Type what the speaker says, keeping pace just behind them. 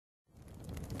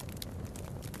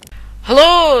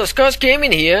Hello,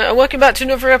 Scortchgaming here, and welcome back to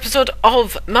another episode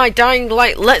of my Dying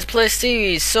Light Let's Play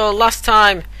series. So last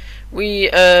time we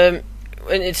went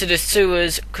into the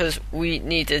sewers because we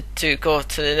needed to go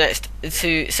to the next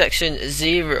to section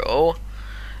 0,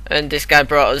 and this guy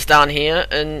brought us down here,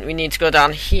 and we need to go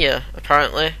down here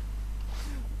apparently.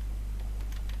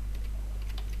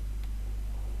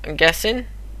 I'm guessing.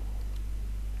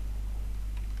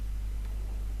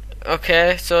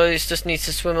 Okay, so he just needs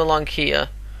to swim along here.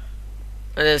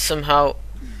 And then somehow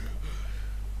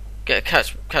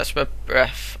catch my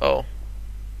breath. Oh,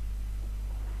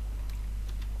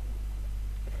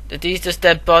 are these just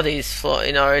dead bodies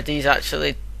floating, or are these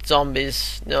actually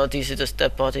zombies? No, these are just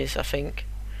dead bodies, I think.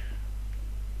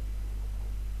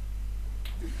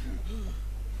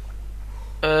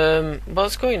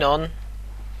 What's going on?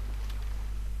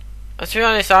 To be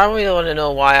honest, I really want to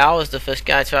know why I was the first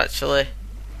guy to actually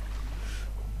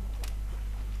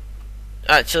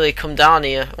come down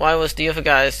here. Why was the other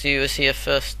guys who was here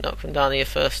first not come down here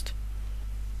first?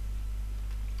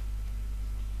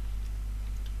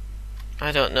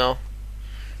 I don't know.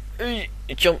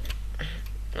 Jump.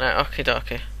 Right,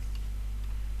 okay.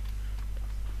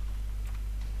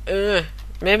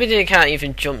 Maybe they can't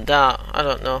even jump that. I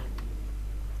don't know.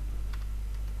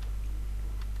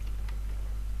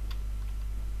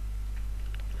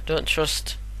 Don't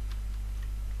trust.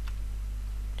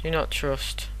 Do not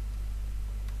trust.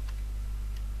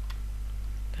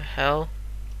 The hell?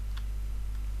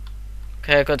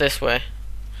 Okay, I'll go this way.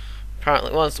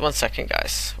 Apparently, one second,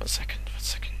 guys. One second.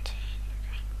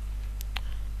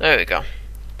 There we go.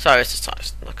 Sorry, it's just I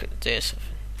was looking at doing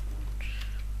something.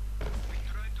 We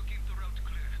tried to keep the route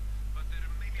clear, but there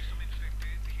may be some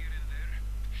infected here and there.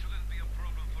 Shouldn't be a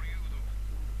problem for you,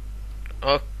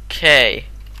 though. Okay.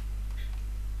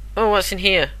 Oh, what's in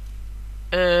here?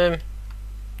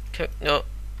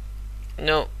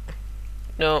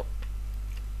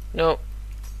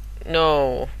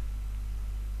 No.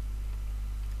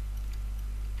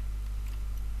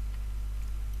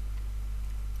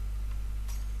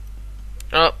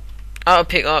 Oh, out of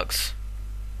pickaxe.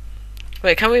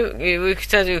 Wait, can we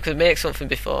said we could make something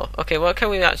before. Okay, what can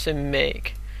we actually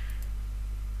make?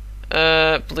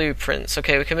 Blueprints.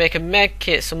 Okay, we can make a med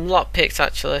kit, some lockpicks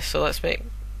actually. So let's create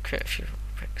a few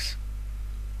lockpicks.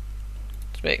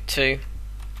 Let's make 2.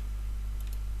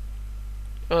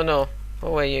 Oh no,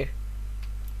 what were you?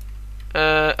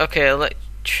 Okay,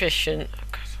 electrician.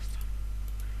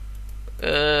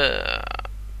 Yeah.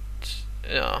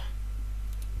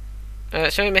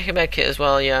 Shall we make a med kit as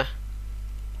well? Yeah.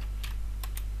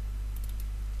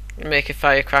 Make a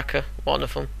firecracker, one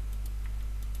of them.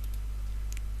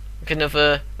 Make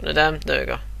another one of them. There we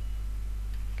go.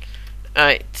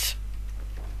 Right.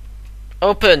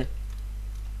 Open.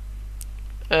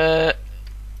 No.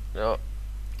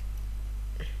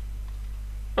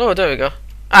 Oh, there we go.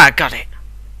 Ah, got it.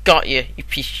 Got you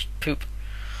piece of poop.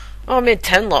 Oh, I made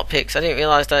 10 lockpicks. I didn't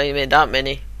realise that I made that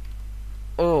many.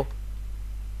 Oh.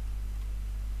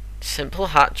 Simple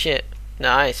hatchet.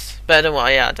 Nice. Better than what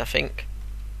I had, I think.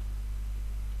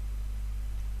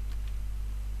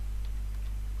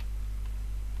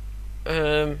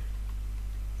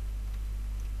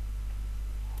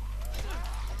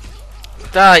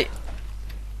 Die.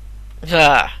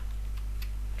 Ah.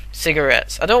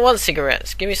 Cigarettes. I don't want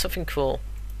cigarettes. Give me something cool.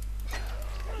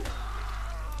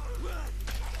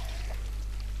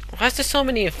 Why is there so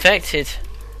many infected?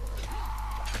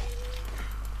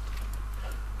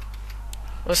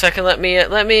 1 second. Let me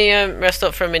rest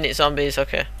up for a minute, zombies.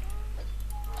 Okay.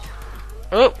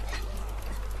 Oh,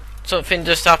 something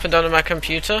just happened on my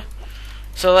computer.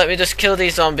 So let me just kill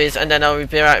these zombies, and then I'll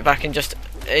be right back in just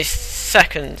a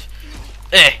second.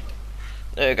 There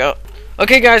we go.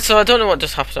 Okay guys, so I don't know what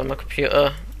just happened on my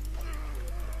computer.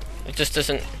 It just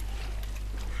doesn't...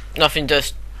 Nothing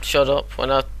just showed up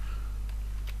when I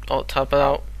alt-tab it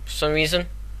out for some reason.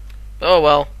 Oh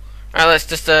well. Alright, let's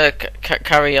just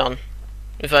carry on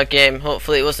with our game.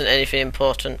 Hopefully it wasn't anything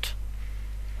important.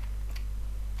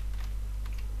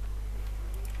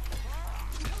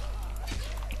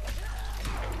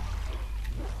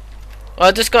 Well,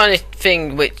 I just got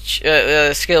anything which...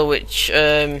 skill which...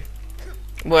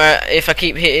 where if I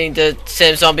keep hitting the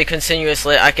same zombie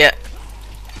continuously, I get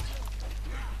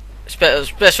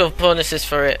special bonuses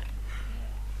for it.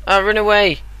 Oh, run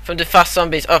away from the fast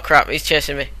zombies. Oh crap, he's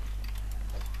chasing me.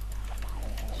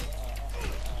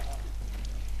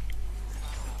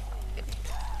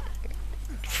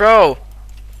 Throw.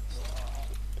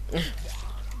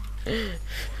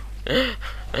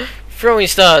 Throwing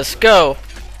stars, go.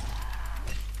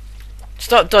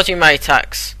 Stop dodging my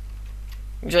attacks.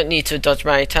 You don't need to dodge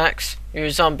my attacks. You're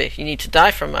a zombie. You need to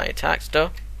die from my attacks,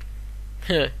 though.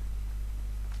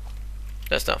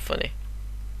 That's not funny.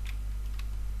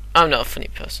 I'm not a funny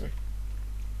person.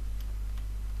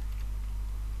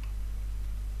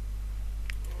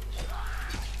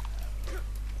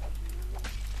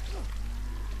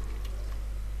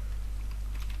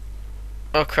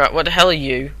 Oh crap, what the hell are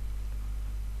you?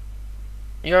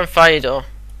 You're on fire though.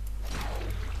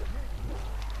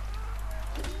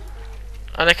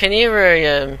 And I can hear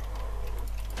a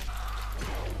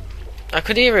I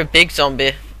could hear a big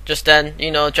zombie just then,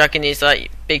 you know, dragging his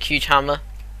like big huge hammer.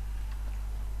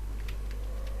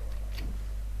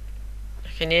 I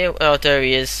can hear, oh there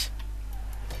he is.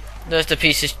 There's the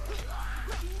pieces.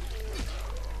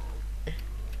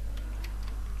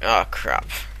 Oh crap.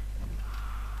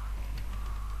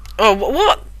 Oh,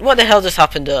 what the hell just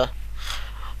happened there?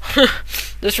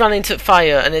 Just ran into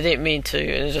fire and I didn't mean to,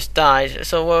 and it just died.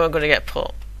 So where am I gonna get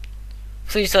put?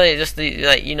 Please tell it just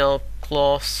like, you know,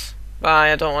 close.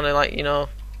 Bye. I don't want to like, you know,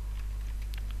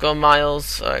 go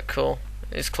miles. Alright, cool.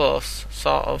 It's close,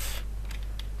 sort of.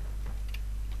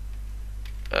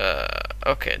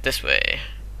 Okay, this way.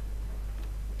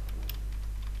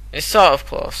 It's sort of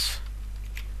close.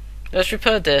 Let's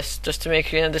repair this just to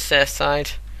make it on the safe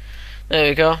side. There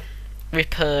we go.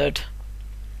 Repaired.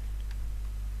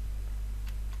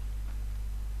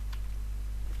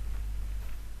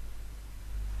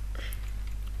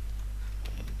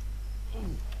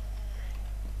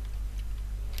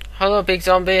 Hello, big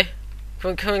zombie.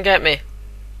 Come and get me.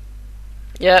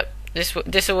 Yep,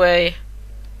 this away.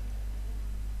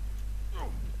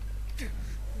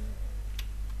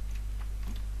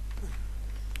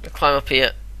 I'll climb up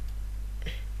here.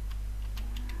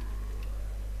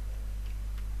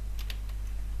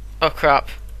 Oh crap.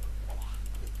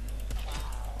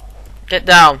 Get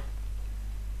down.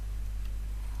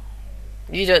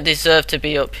 You don't deserve to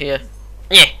be up here.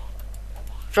 Yeah.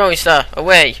 Throwing star,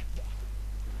 away.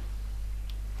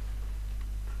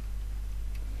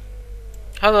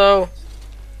 Hello.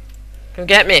 Come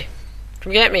get me.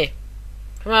 Come get me.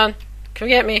 Come on. Come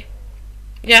get me.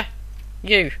 Yeah.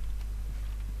 You.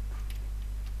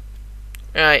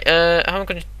 Right, how am I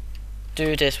gonna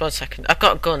do this? 1 second. I've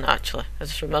got a gun actually. I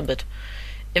just remembered.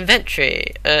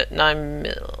 Inventory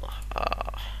 9mm.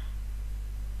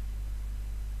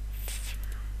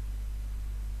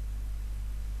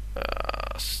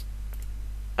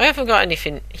 I haven't got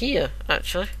anything here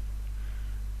actually.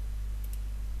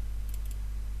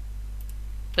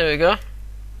 There we go.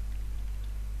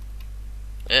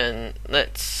 And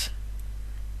let's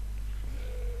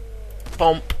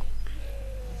pump.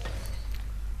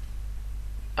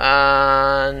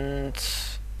 And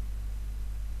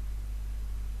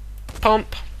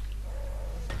pump.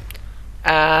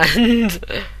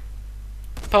 And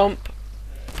pump.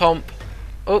 Pump.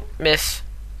 Oh, miss.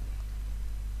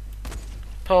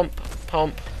 Pump.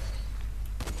 Pump.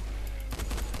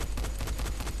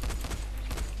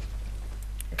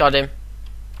 Got him.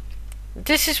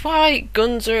 This is why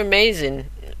guns are amazing.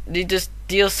 They just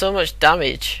deal so much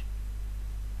damage.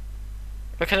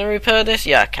 But can I repair this?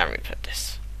 Yeah, I can repair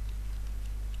this.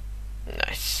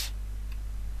 Nice.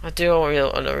 I do really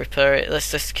want to repair it.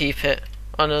 Let's just keep it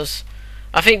on us.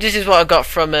 I think this is what I got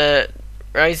from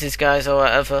Rises guys or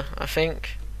whatever. I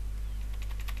think.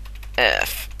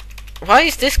 F. Why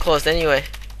is this closed anyway?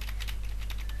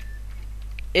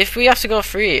 If we have to go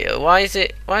through it, why is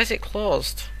it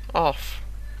closed off?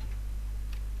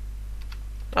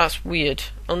 That's weird.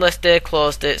 Unless they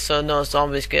closed it so no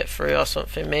zombies get through or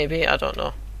something, maybe, I don't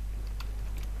know.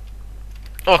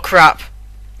 Oh crap.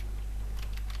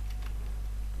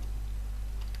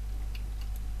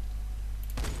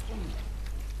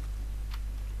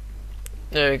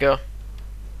 There we go.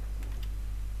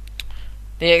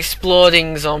 The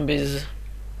exploding zombies.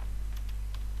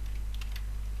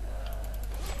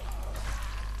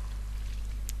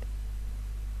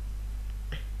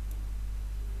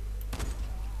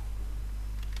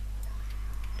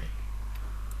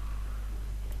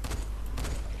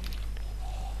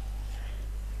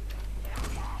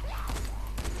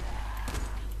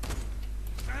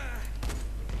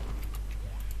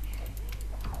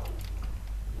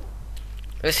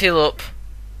 Let's heal up.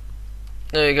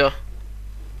 There we go.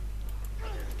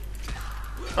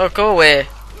 Oh, go away.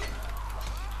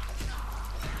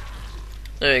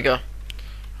 There we go.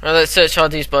 Right, let's search all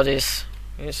these bodies.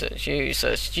 You search you, you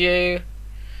search you.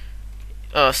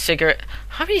 Oh, cigarette.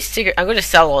 How many cigarette? I'm gonna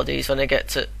sell all these when I get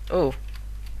to. Oh.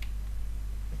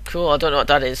 Cool, I don't know what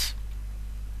that is.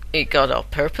 It got all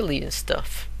purpley and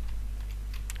stuff.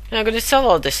 Yeah, I'm gonna sell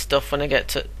all this stuff when I get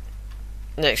to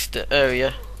next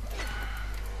area.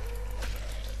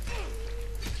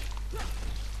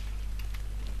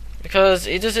 Because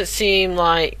it doesn't seem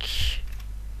like...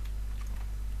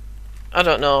 I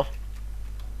don't know.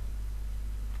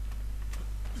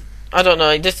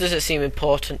 It just doesn't seem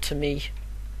important to me.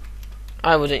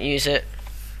 I wouldn't use it.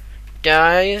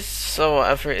 Guys, or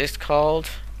whatever it is called.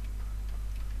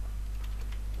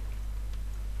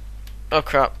 Oh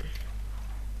crap.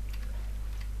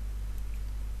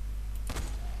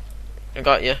 I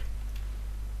got you.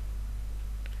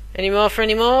 Any more for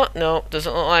any more? No,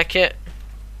 doesn't look like it.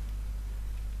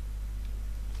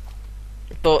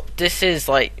 But this is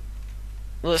like...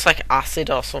 looks like acid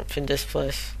or something, this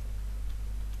place.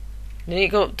 Did you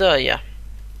go up there? Yeah.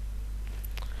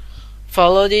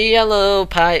 Follow the yellow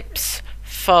pipes.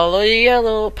 Follow the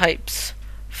yellow pipes.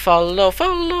 Follow,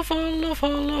 follow, follow,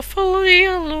 follow, follow the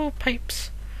yellow pipes.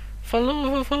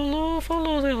 Follow, follow,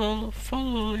 follow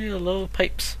the yellow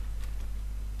pipes.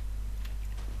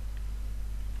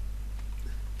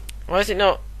 Why is it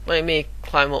not letting me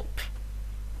climb up?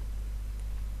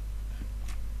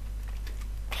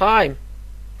 Climb.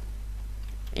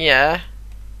 Yeah.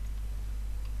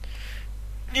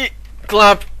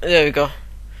 Glab. There we go.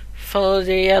 Follow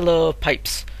the yellow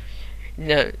pipes.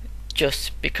 No,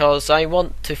 just because I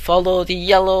want to follow the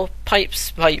yellow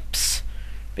pipes.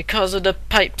 Because of the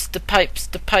pipes, the pipes,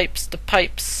 the pipes, the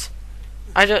pipes.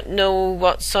 I don't know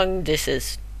what song this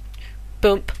is.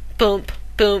 Bump, bump,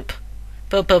 bump.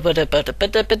 Right,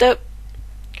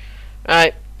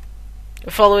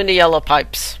 we're following the yellow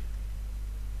pipes.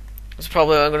 That's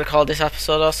probably what I'm going to call this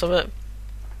episode or something.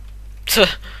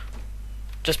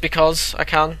 Just because I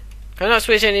can. Can I not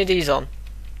switch any of these on?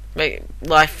 Make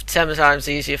life 10 times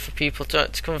easier for people to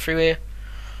come through here.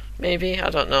 Maybe, I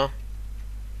don't know.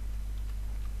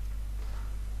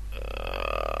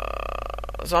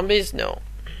 Zombies? No.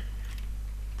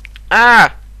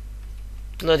 Ah!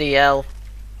 Bloody hell.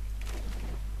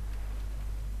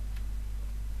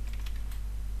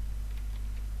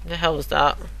 The hell was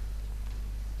that?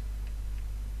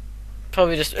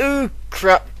 Probably just... ooh,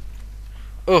 crap.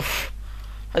 Oof.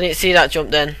 I didn't see that jump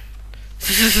then.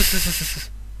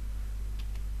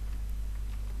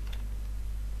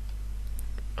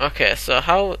 Okay, so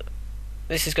how...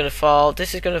 this is gonna fall,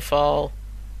 this is gonna fall.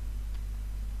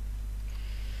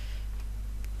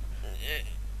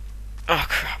 Oh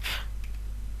crap.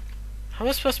 How am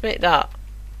I supposed to make that?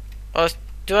 Or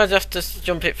do I have to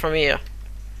jump it from here?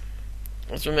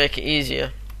 This will make it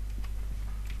easier.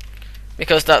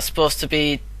 Because that's supposed to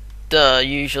be there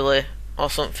usually. Or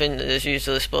something that is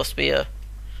usually supposed to be here.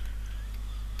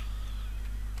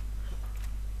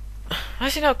 Why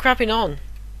is he not crapping on?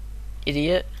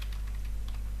 Idiot.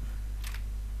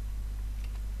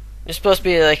 There's supposed to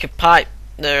be like a pipe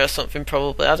there or something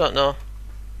probably, I don't know.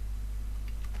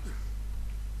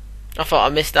 I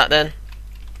thought I missed that then.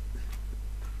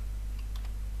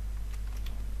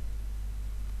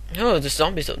 Oh, there's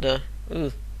zombies up there.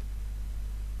 Ooh.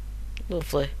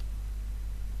 Lovely.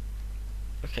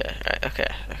 Okay, right, okay.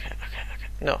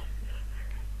 No.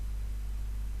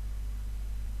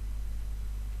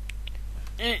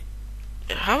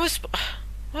 How is...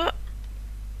 what?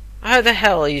 How the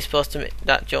hell are you supposed to make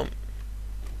that jump?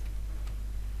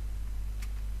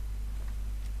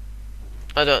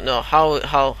 I don't know. How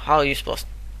are you supposed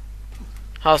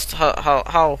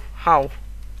how?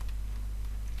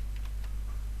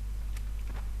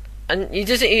 And you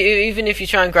doesn't, even if you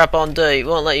try and grab on there, it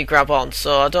won't let you grab on,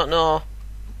 so I don't know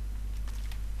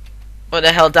what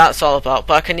the hell that's all about,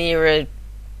 but I can hear a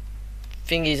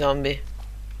thingy zombie.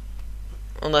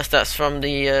 Unless that's from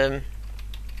the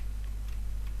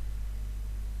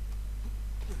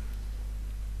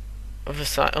other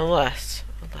side. Unless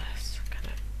kind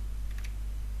of.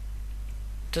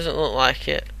 Doesn't look like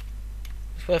it.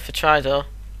 It's worth a try though.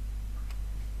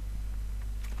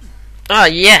 Ah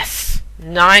yes!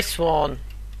 Nice one.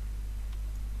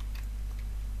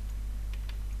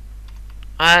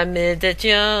 I made the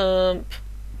jump.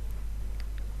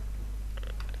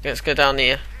 Let's go down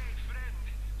here.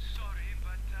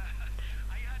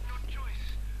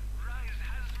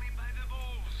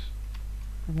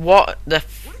 What the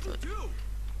f... What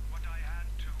I had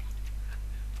to.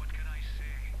 What can I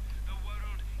say? The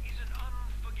world is an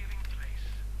unforgiving place.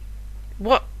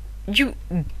 What?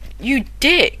 You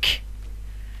dick!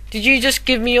 Did you just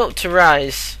give me up to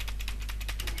Rise?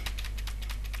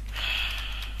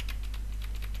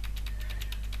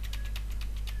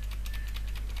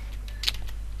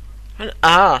 An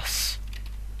ass.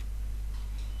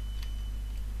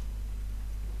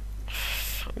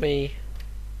 Fuck me.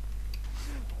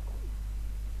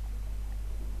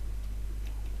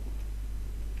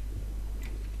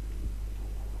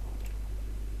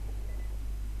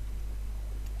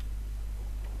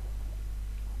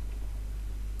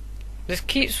 Just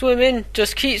keep swimming.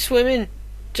 Just keep swimming.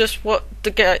 Just what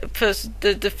the guy,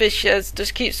 the fish says.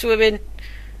 Just keep swimming.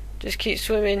 Just keep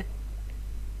swimming.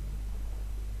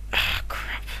 Ah,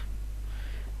 crap.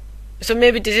 So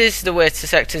maybe this is the way to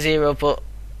Sector 0, but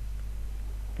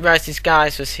Rice's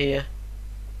guys was here.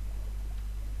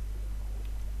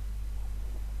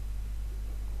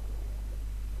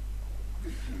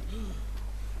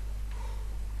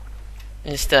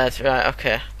 Instead, right,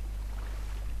 okay.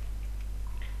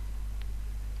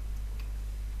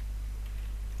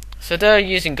 So they're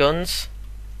using guns.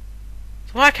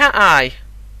 So why can't I?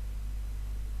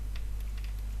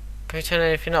 Can we turn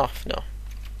anything off? No.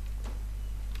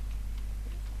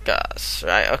 Gas,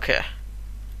 right, okay.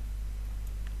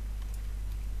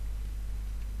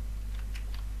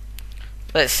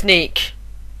 Let's sneak.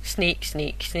 Sneak,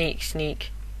 sneak, sneak,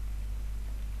 sneak.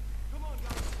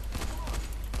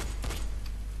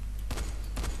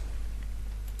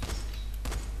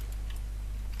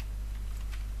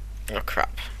 Oh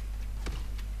crap.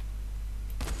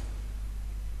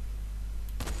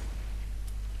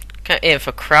 Can't aim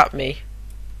for crap, me.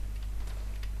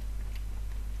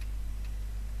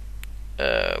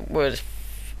 Where the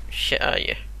shit are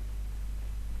you?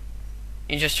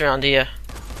 You're just around here.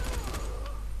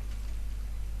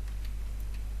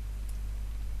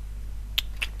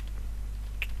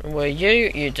 And where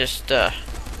you just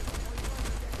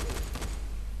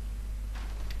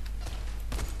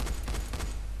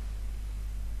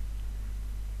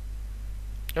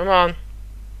Come on.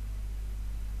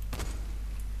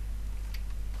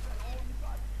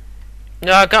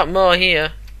 No, I got more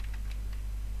here.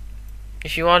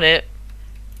 If you want it.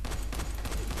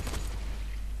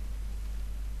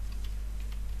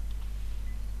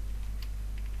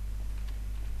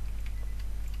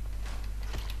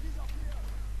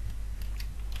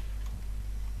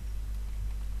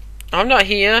 I'm not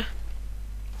here.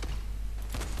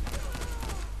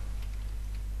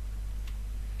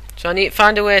 So I need to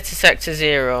find a way to Sector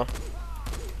 0.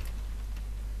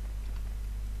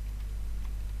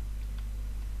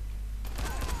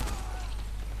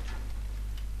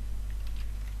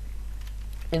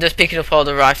 I'm just picking up all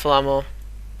the rifle ammo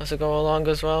as I go along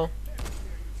as well.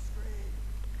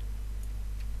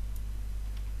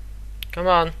 Come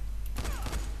on.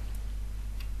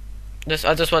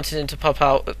 I just wanted him to pop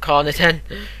out at corner 10,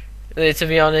 to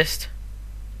be honest.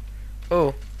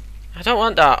 Oh, I don't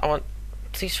want that. I want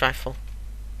police rifle.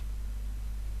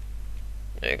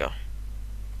 There you go.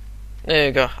 There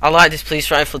you go. I like this police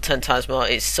rifle 10 times more.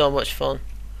 It's so much fun.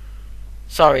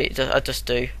 Sorry, I just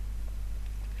do.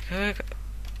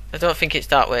 I don't think it's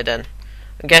that way then.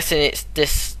 I'm guessing it's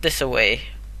this away.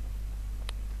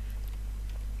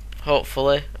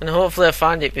 Hopefully. And hopefully I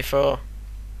find it before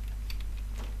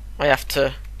I have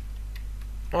to.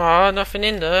 Oh, nothing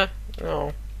in there.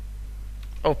 No.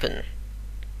 Open.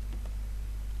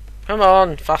 Come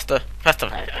on, faster. Faster.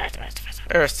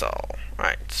 Aerosol.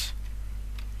 Right.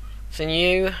 So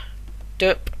new.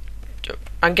 Dup.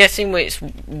 I'm guessing it's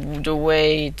the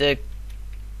way the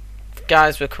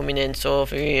guys were coming in, so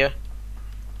over here.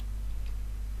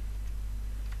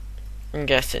 I'm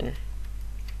guessing.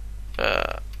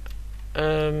 Where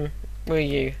are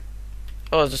you?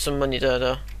 Oh, there's some money there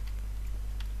though.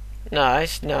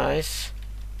 Nice, nice.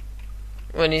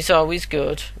 Money's always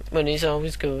good. Money's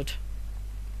always good.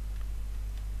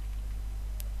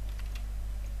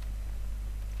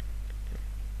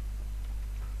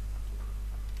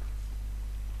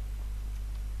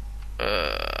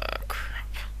 Crap.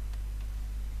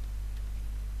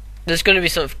 There's gonna be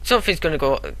something's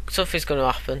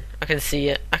gonna happen. I can see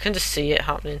it. I can just see it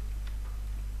happening.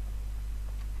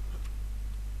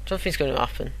 Something's gonna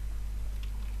happen.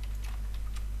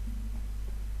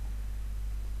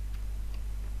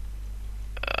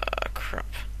 Crap.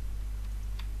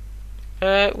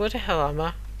 Where the hell am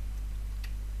I?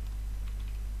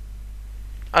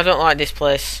 I don't like this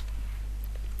place.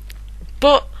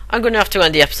 But I'm gonna have to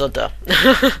end the episode there.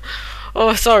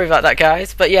 Oh, sorry about that,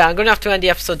 guys. But yeah, I'm gonna have to end the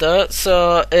episode there.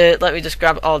 So let me just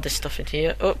grab all this stuff in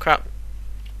here. Oh crap!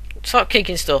 Stop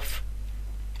kicking stuff.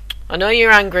 I know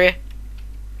you're angry.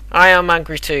 I am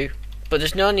angry too. But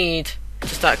there's no need to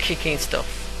start kicking stuff.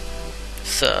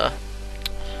 So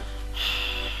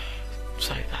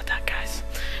sorry about that, guys.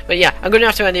 But yeah, I'm gonna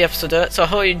have to end the episode there. So I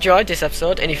hope you enjoyed this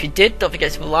episode. And if you did, don't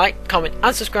forget to like, comment,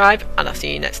 and subscribe. And I'll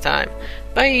see you next time.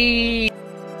 Bye.